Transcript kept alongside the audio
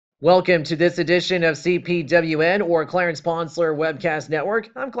Welcome to this edition of CPWN, or Clarence Ponsler Webcast Network.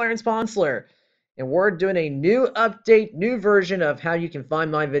 I'm Clarence Ponsler, and we're doing a new update, new version of how you can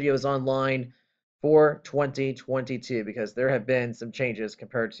find my videos online for 2022, because there have been some changes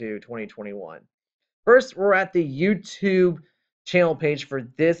compared to 2021. First, we're at the YouTube channel page for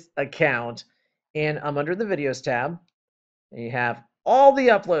this account, and I'm under the Videos tab, and you have all the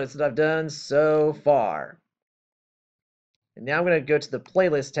uploads that I've done so far. And now I'm going to go to the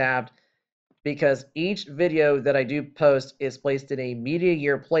Playlist tab, because each video that I do post is placed in a media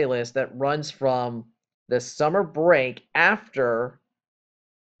year playlist that runs from the summer break after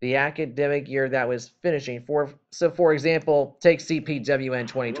the academic year that was finishing. So for example, take CPWN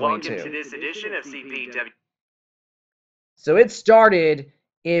 2022. Welcome to this edition of CPWN. So it started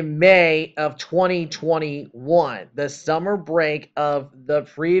in May of 2021, the summer break of the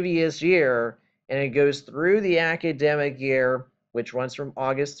previous year, and it goes through the academic year, which runs from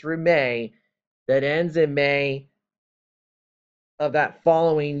August through May, that ends in May of that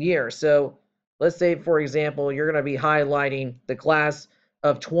following year. So let's say, for example, you're going to be highlighting the class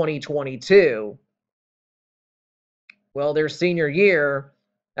of 2022. Well, their senior year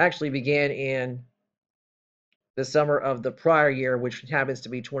actually began in the summer of the prior year, which happens to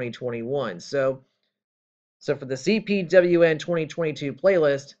be 2021. So for the CPWN 2022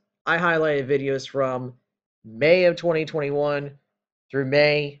 playlist, I highlighted videos from May of 2021 through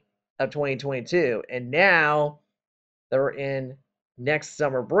May of 2022. And now that we're in next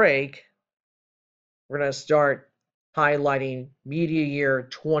summer break, we're going to start highlighting media year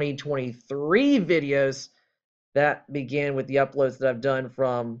 2023 videos that begin with the uploads that I've done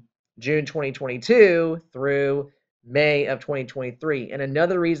from June 2022 through May of 2023. And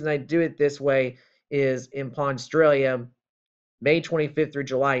another reason I do it this way is in Ponstralia, May 25th through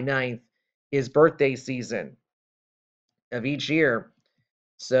July 9th is birthday season of each year.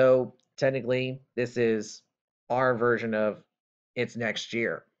 So technically, this is our version of it's next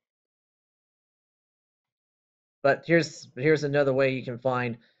year. But here's another way you can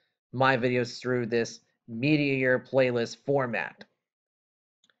find my videos through this media year playlist format.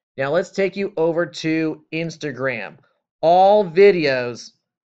 Now let's take you over to Instagram. All videos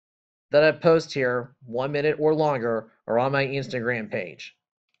that I post here, 1 minute or longer, are on my Instagram page.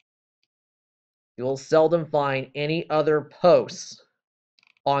 You will seldom find any other posts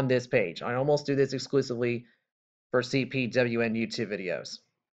on this page. I almost do this exclusively for CPWN YouTube videos.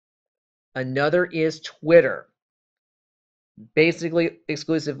 Another is Twitter. Basically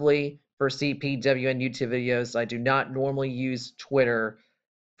exclusively for CPWN YouTube videos. I do not normally use Twitter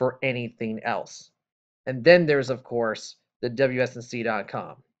for anything else. And then there's, of course, the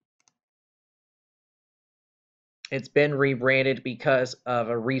WSNC.com. It's been rebranded because of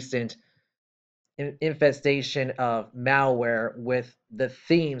a recent infestation of malware with the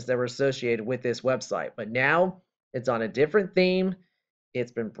themes that were associated with this website. But now it's on a different theme.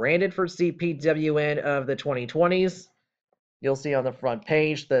 It's been branded for CPWN of the 2020s. You'll see on the front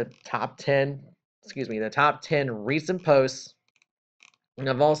page the top 10 recent posts. And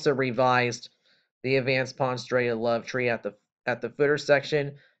I've also revised the Advanced Ponstralia Love Tree at the footer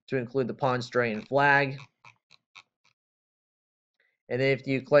section to include the Ponstralian flag. And if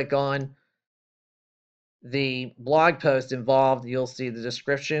you click on the blog post involved, you'll see the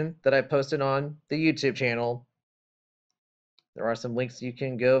description that I posted on the YouTube channel. There are some links you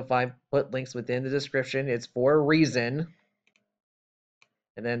can go. If I put links within the description, it's for a reason.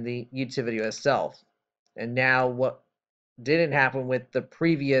 And then the YouTube video itself. And now what didn't happen with the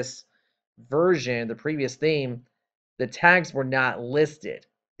previous version, the previous theme, the tags were not listed.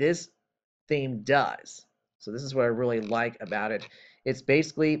 This theme does. So this is what I really like about it. It's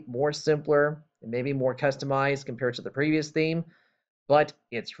basically more simpler and maybe more customized compared to the previous theme, but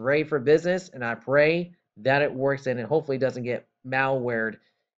it's ready for business, and I pray that it works and it hopefully doesn't get malwared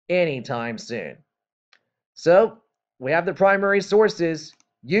anytime soon. So we have the primary sources: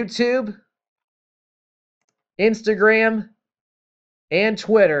 YouTube, Instagram, and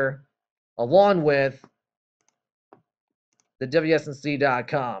Twitter, along with the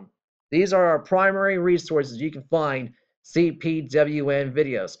WSNC.com. These are our primary resources. You can find CPWN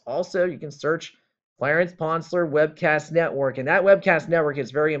videos. Also, you can search Clarence Ponsler Webcast Network, and that Webcast Network is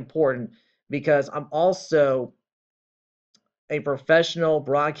very important because I'm also a professional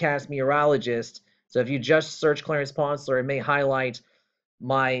broadcast meteorologist. So if you just search Clarence Ponsler, it may highlight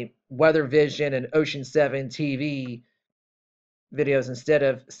my Weather Vision and Ocean 7 TV videos instead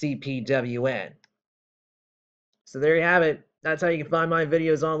of CPWN. So there you have it. That's how you can find my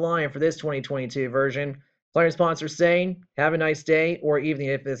videos online for this 2022 version. Clarence Ponsler saying, have a nice day or evening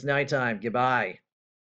if it's nighttime. Goodbye.